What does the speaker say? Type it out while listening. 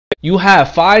You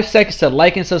have 5 seconds to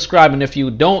like and subscribe, and if you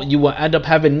don't, you will end up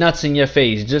having nuts in your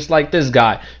face, just like this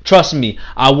guy. Trust me,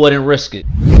 I wouldn't risk it.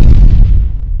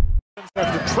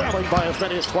 After trailing by as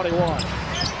many as 21.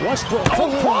 Westbrook.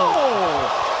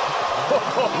 Oh!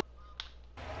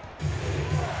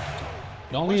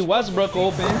 Don't leave Westbrook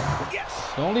open.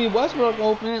 Don't leave Westbrook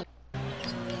open.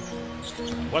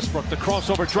 Westbrook, the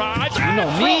crossover drive. You know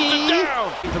me.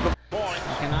 I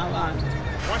cannot lie.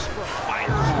 Westbrook fires.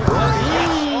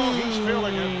 Oh, he's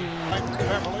feeling it.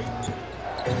 Heavily.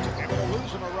 Able to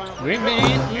lose him around. Green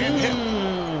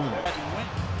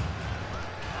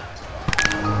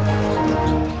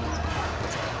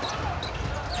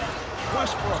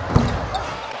Westbrook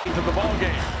to the ball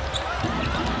game.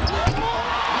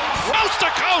 Coast to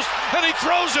coast, and he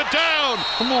throws it down.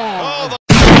 Come on.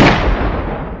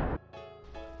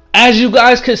 As you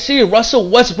guys can see, Russell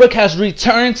Westbrook has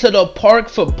returned to the park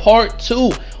for part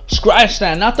 2. Scratch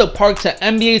that, not the park, to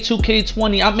NBA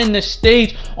 2K20. I'm in the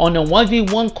stage on the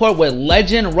 1v1 court with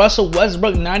legend Russell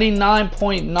Westbrook,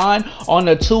 99.9 on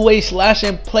the two-way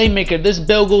slashing playmaker. This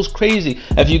build goes crazy.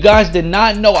 If you guys did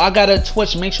not know, I got a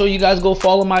Twitch. Make sure you guys go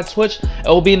follow my Twitch. It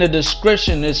will be in the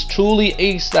description. It's truly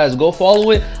AStackz. Go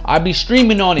follow it. I'll be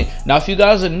streaming on it. Now, if you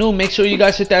guys are new, make sure you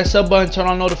guys hit that sub button, turn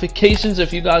on notifications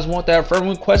if you guys want that friend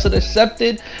request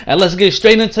accepted. And let's get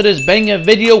straight into this banging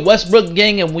video. Westbrook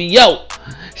gang, and we out.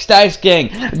 Stackz gang.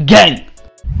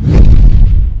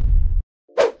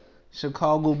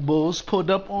 Chicago Bulls pulled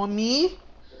up on me.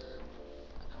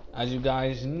 As you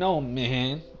guys know,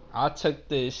 man, I took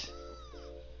this.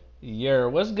 Yeah,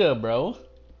 what's good, bro?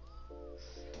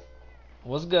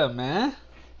 What's good, man?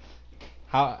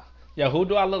 Yeah, who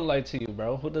do I look like to you,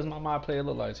 bro? Who does my player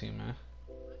look like to you, man?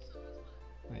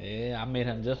 Yeah, I made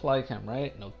him just like him,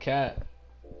 right? No cat.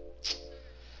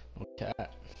 No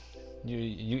cat.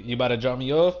 You about to drop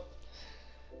me off?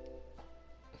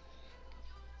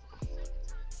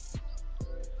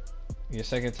 Your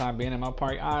second time being in my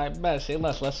park? Alright, bet. Say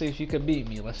less. Let's see if you could beat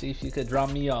me. Let's see if you could drop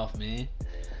me off, man.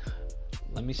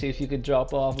 Let me see if you could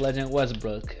drop off Legend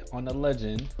Westbrook on the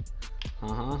legend.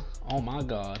 Oh my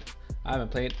god. I haven't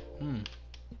played.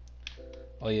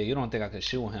 Oh yeah, you don't think I could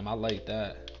shoot him. I like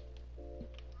that.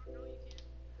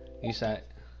 You said.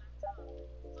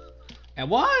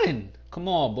 And one! Come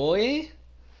on, boy.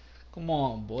 Come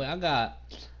on, boy. I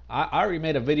already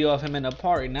made a video of him in the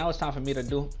park. Now it's time for me to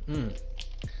do.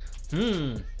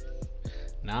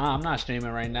 Nah, I'm not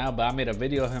streaming right now, but I made a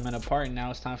video of him in the park. Now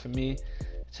it's time for me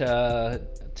to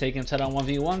take him to the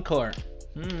 1v1 court.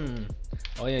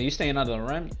 Oh yeah, you staying under the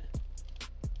rim.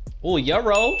 Oh,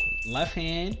 Euro. Left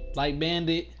hand, like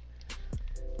bandit.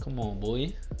 Come on,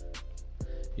 boy.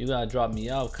 You gotta drop me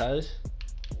out, cuz.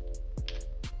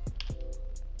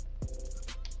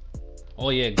 Oh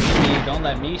yeah, green. Don't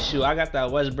let me shoot. I got that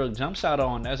Westbrook jump shot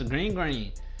on. That's green.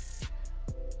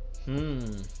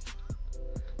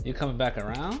 You coming back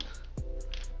around?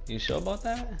 You sure about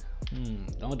that?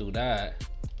 Don't do that.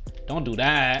 Don't do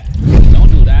that. Don't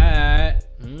do that.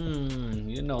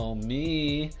 You know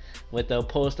me with the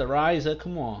posterizer.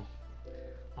 Come on.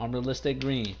 Unrealistic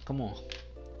green. Come on.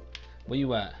 Where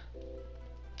you at?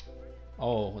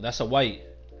 Oh, that's a white.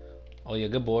 Oh yeah,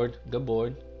 good board. Good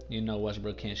board. You know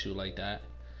Westbrook can't shoot like that.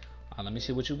 Let me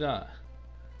see what you got.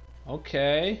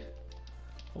 Okay.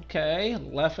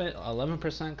 Left it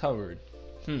 11% covered.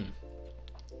 Come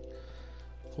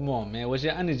on, man. Where's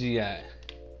your energy at?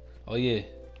 Oh yeah.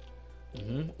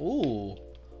 Ooh,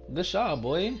 good shot,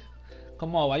 boy.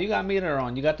 Come on. Why you got meter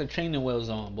on? You got the training wheels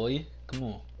on, boy.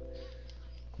 Come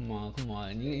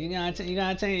on. You gotta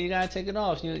take it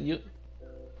off.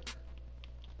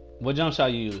 What jump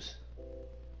shot you use?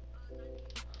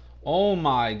 Oh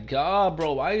my god,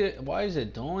 bro. Why is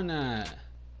it doing that?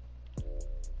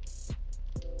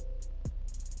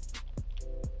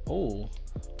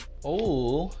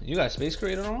 Oh, you got Space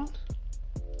Creator on?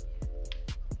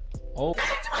 Oh,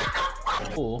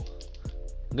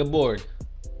 good board.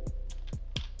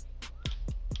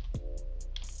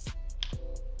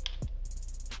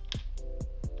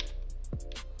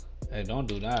 Hey, don't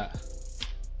do that.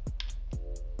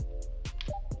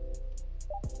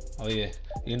 Oh yeah,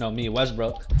 you know me,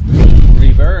 Westbrook.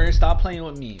 Reverse, stop playing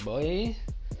with me, boy.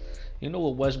 You know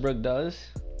what Westbrook does.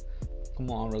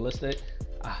 Come on, realistic.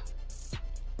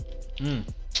 You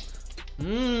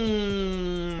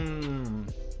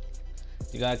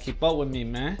gotta keep up with me,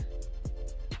 man.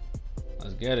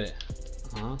 Let's get it.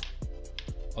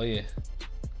 Oh yeah.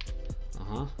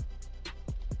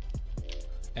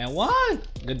 And one.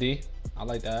 Good D. I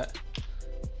like that.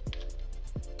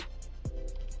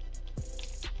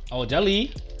 Oh,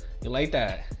 Jelly. You like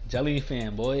that? Jelly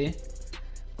fan, boy.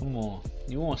 Come on.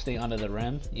 You won't stay under the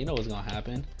rim. You know what's gonna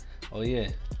happen. Oh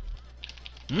yeah.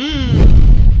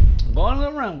 Go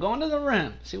under the rim. Go under the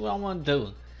rim. See what I'm gonna do.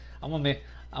 I'm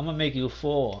gonna make you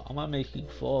fall. I'm gonna make you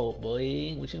fall,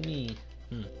 boy. What you mean?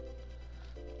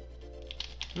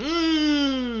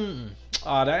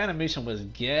 Oh, that animation was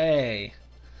gay.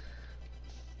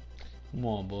 Come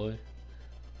on, boy.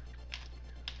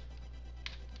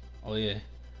 Oh yeah.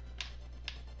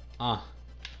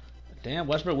 Damn,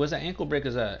 Westbrook, where's the ankle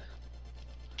breakers at?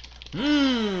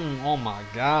 Oh my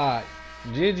god.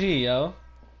 GG, yo.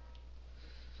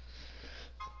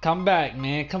 Come back,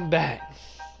 man. Come back.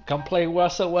 Come play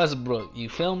Russell Westbrook. You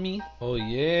feel me? Oh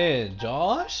yeah,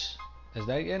 Josh? Is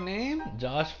that your name?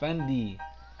 Josh Fendi.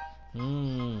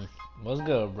 What's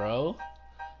good, bro?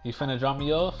 You finna drop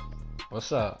me off?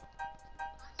 What's up?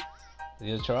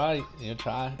 You try? You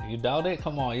try? You doubt it?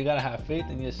 Come on, you gotta have faith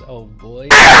in yourself, boy.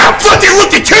 Ah, fucking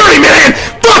look at Curry, man!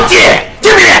 Fuck yeah!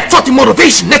 Give me that fucking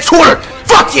motivation next quarter!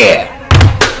 Fuck yeah!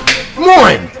 Come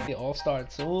on! All-Star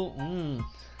 2?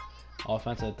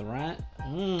 Offensive threat?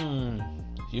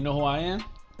 You know who I am?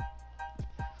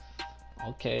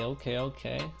 Okay. Let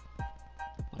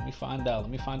me find out.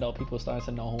 Let me find out. People starting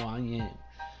to know who I am.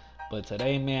 But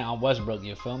today, man, I'm Westbrook.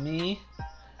 You feel me?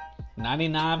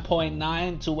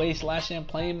 99.9 two-way slashing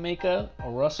playmaker,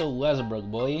 Russell Westbrook,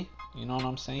 boy. You know what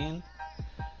I'm saying?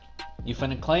 You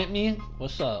finna claim me?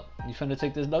 What's up? You finna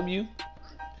take this W?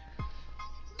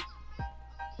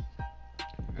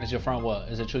 Is your friend what?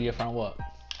 Is it true your friend what?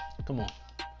 Come on.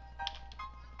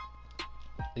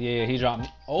 Yeah, he dropped me.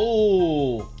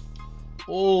 Oh,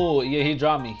 yeah, he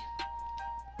dropped me.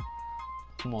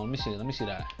 Come on, let me see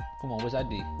that. Come on, where's that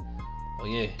D? Oh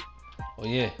yeah.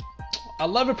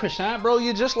 11%, bro.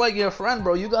 You're just like your friend,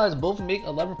 bro. You guys both make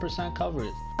 11%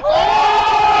 coverage.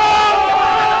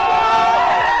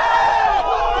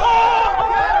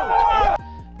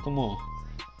 Come on.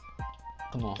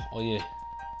 Oh yeah.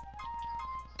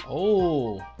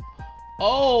 Oh.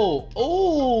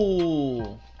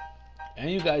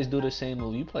 And you guys do the same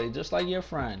move. You play just like your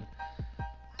friend.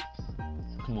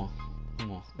 Come on.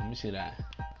 Let me see that.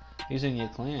 He's in your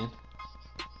clan.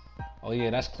 Oh yeah,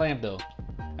 that's clamp though.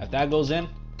 If that goes in,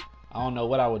 I don't know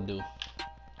what I would do.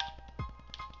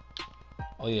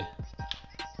 Oh yeah.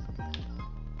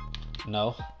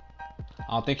 No. I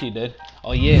don't think he did.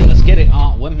 Oh yeah, let's get it.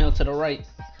 Windmill to the right.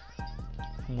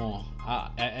 Come on.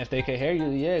 If they can hear you,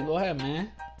 yeah, go ahead,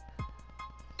 man.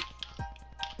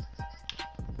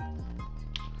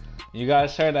 You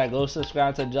guys heard that? Go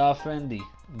subscribe to Josh Fendi.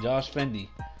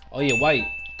 Oh yeah, white.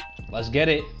 Let's get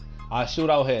it. I'll shoot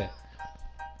out here.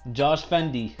 Josh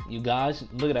Fendi, you guys.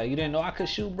 Look at that. You didn't know I could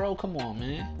shoot, bro? Come on,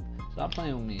 man. Stop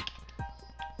playing with me.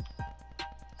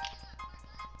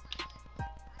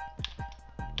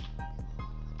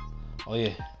 Oh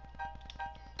yeah.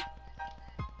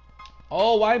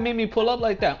 Oh, why made me pull up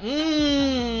like that?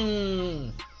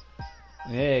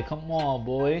 Yeah, come on,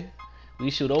 boy.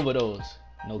 We shoot over those.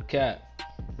 No cap.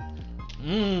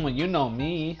 You know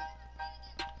me.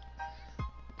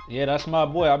 Yeah, that's my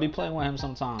boy. I'll be playing with him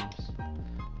sometimes.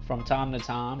 From time to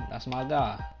time. That's my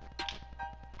guy.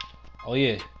 Oh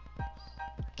yeah.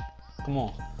 Come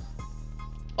on.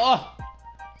 Oh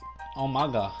my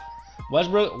god.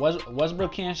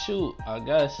 Westbrook can't shoot, I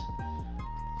guess.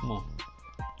 Come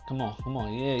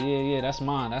on. Yeah. That's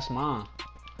mine.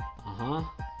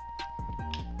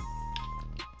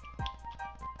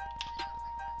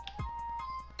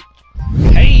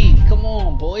 Hey, come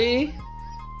on, boy.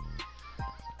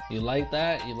 You like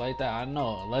that? I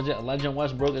know. Legend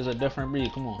Westbrook is a different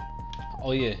breed. Come on.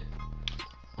 Oh yeah.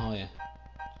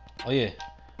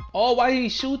 Oh, why he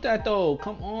shoot that though?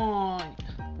 Come on.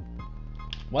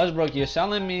 Westbrook, you're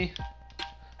selling me.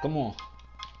 Come on.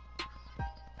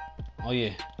 Oh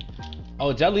yeah.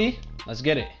 Oh, Jelly. Let's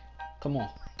get it. Come on.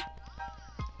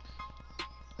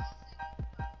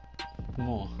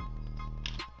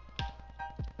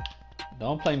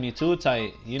 Don't play me too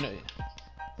tight. You know.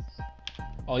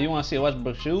 Oh, you want to see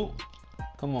Westbrook shoot?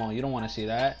 Come on, you don't want to see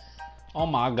that. Oh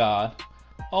my god.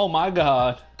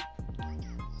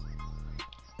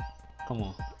 Come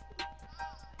on.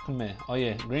 Come here. Oh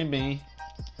yeah, green bean.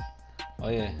 Oh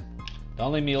yeah.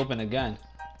 Don't leave me open again.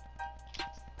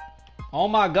 Oh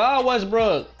my god,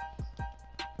 Westbrook.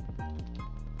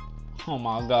 Oh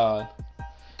my god.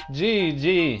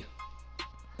 GG.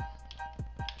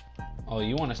 Oh,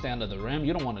 you want to stay under the rim?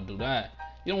 You don't want to do that.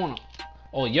 You don't want to.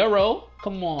 Oh, Euro.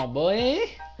 Come on, boy.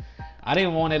 I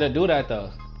didn't want it to do that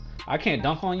though. I can't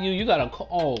dunk on you. You gotta.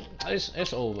 Oh,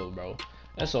 it's over, bro.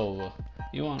 It's over.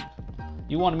 You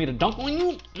wanted me to dunk on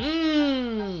you?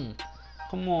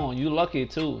 Come on. You lucky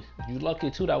too.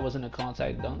 That wasn't a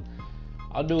contact dunk.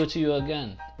 I'll do it to you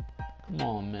again. Come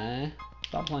on, man.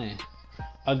 Stop playing.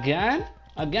 Again?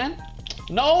 Again?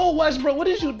 No, Westbrook. What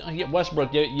is you? Yeah,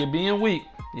 Westbrook, you're being weak.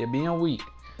 You're being weak.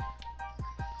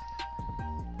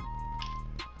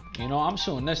 You know, I'm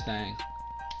shooting this thing.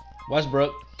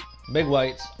 Westbrook, big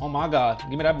whites. Oh my God,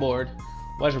 give me that board.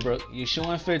 Westbrook, you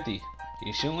shooting 50.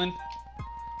 You shooting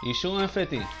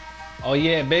 50. Oh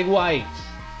yeah, big whites.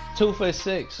 2 for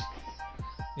 6.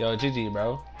 Yo, GG,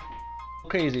 bro.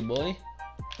 Crazy, boy.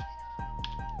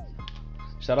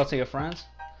 Shout out to your friends.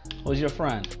 Who's your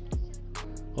friend?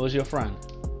 Who's your friend?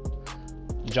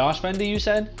 Josh Fendi, you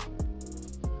said?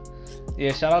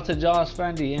 Yeah, shout out to Josh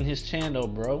Fendi and his channel,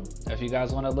 bro. If you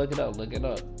guys want to look it up, look it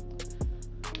up.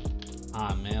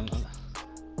 Ah, man.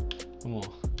 Come on.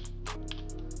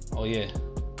 Oh, yeah.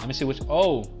 Let me see which.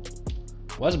 Oh,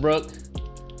 Westbrook.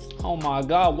 Oh, my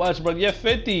God. Westbrook, you're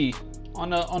 50 on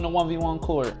the 1v1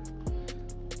 court.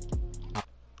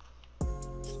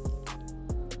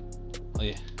 Oh,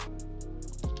 yeah.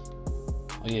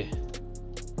 Oh, yeah.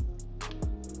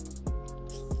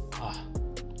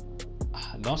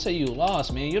 Don't say you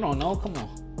lost, man. You don't know. Come on.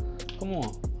 Come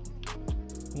on.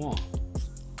 Come on.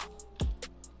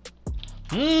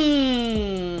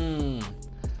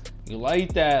 You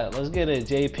like that. Let's get it,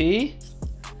 JP.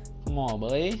 Come on,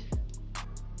 boy.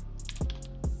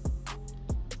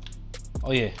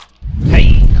 Oh, yeah.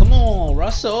 Hey, come on,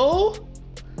 Russell.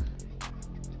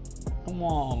 Come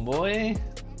on, boy.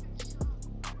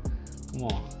 Come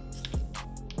on.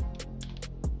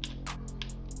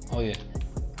 Oh, yeah.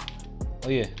 Oh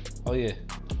yeah, oh yeah,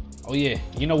 oh yeah.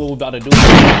 You know what we're about to do.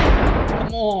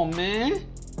 Come on, man.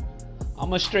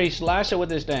 I'm a straight slasher with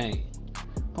this thing.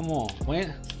 Come on,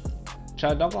 win. Try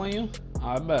to dunk on you?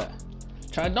 I bet.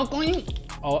 Try to dunk on you?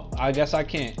 Oh, I guess I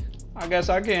can't. I guess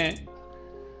I can't.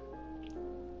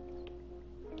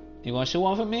 You gonna shoot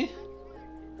one for me?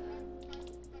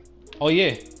 Oh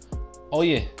yeah, oh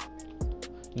yeah.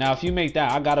 Now if you make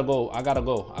that, I gotta go. I gotta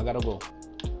go. I gotta go.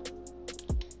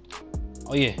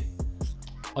 Oh yeah.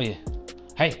 Oh yeah.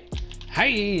 Hey.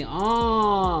 Hey. Yeah,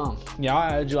 I'll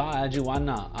add you. I'll add you. Why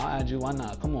not? I'll add you. Why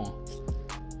not? Come on.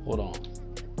 Hold on.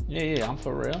 Yeah, I'm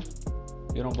for real.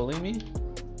 You don't believe me?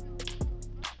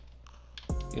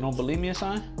 You don't believe me,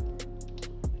 son?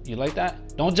 You like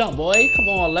that? Don't jump, boy. Come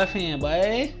on, left hand,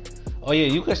 boy. Oh yeah,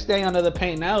 you can stay under the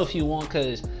paint now if you want,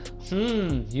 cause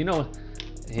you know,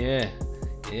 yeah.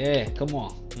 Come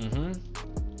on.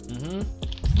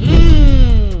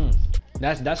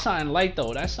 That's something light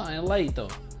though. That's something light though.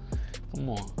 Come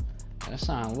on. That's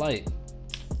something light.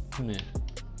 Come here.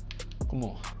 Come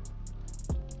on.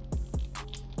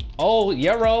 Oh,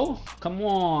 Yarrow. Come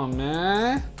on,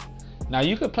 man. Now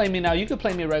you could play me now. You could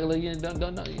play me regular. You don't,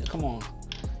 come on.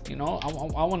 You know,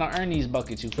 I want to earn these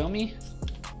buckets. You feel me?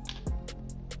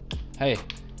 Hey.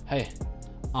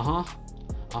 Come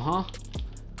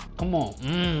on.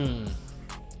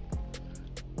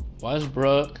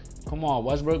 Westbrook. Come on,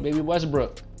 Westbrook, baby,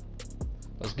 Westbrook.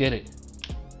 Let's get it.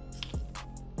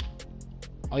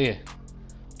 Oh yeah.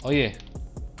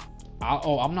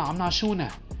 I'm not shooting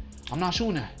that. I'm not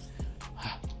shooting that.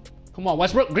 Come on,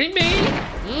 Westbrook, green bean.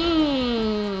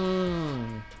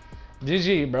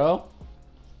 GG, bro.